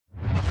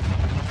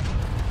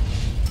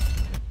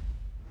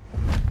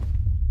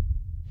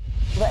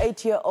The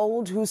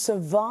 8-year-old who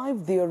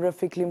survived the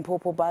horrific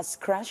Limpopo bus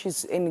crash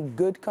is in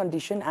good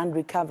condition and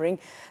recovering.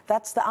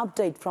 That's the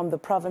update from the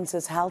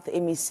province's health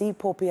MEC,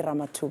 Poppy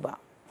Ramathuba.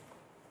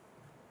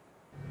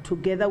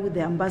 Together with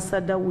the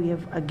ambassador, we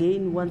have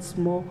again once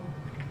more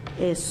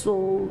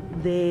saw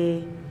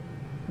the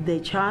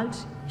child.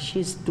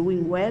 She's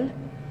doing well.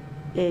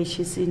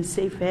 She's in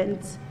safe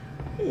hands,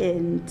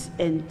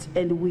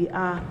 and we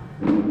are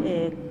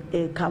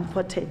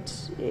comforted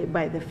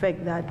by the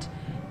fact that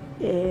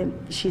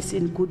she's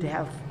in good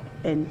health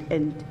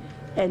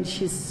and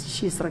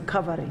she's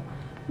recovering.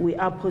 We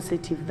are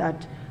positive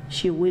that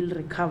she will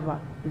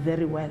recover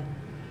very well.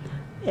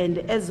 And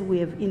as we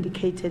have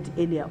indicated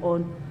earlier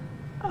on,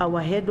 our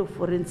head of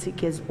forensic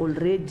has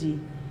already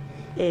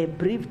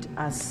briefed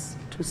us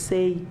to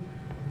say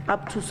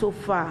up to so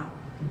far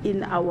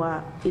in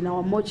our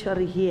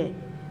mortuary here,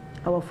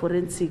 our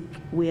forensic,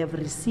 we have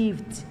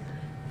received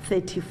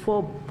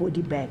 34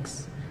 body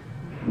bags.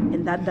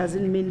 And that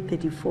doesn't mean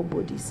 34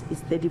 bodies.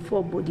 It's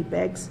 34 body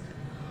bags,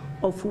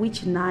 of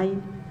which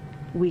 9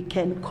 we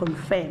can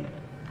confirm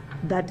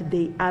that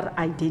they are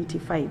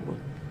identifiable.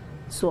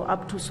 So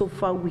up to so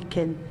far we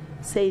can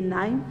say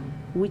 9,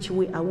 which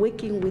we are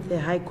working with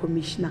the High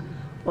Commissioner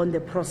on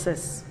the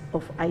process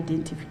of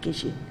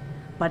identification,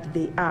 but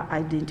they are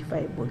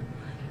identifiable.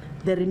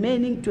 The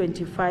remaining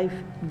 25,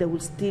 they will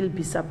still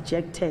be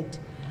subjected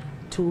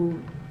to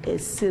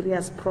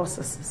serious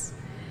processes.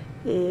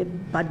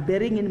 But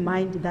bearing in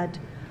mind that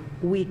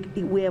we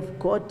have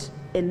got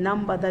a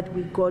number that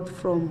we got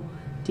from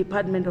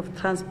Department of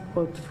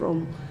Transport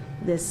from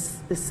the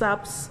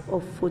subs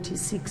of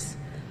 46.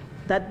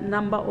 That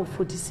number of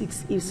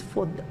 46 is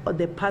for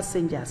the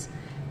passengers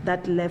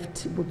that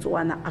left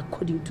Botswana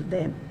according to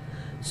them.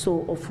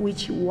 So of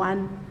which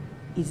 1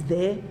 is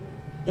there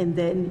and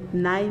then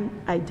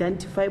 9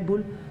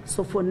 identifiable.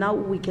 So for now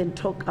we can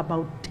talk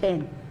about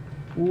 10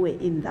 who were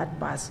in that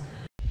bus.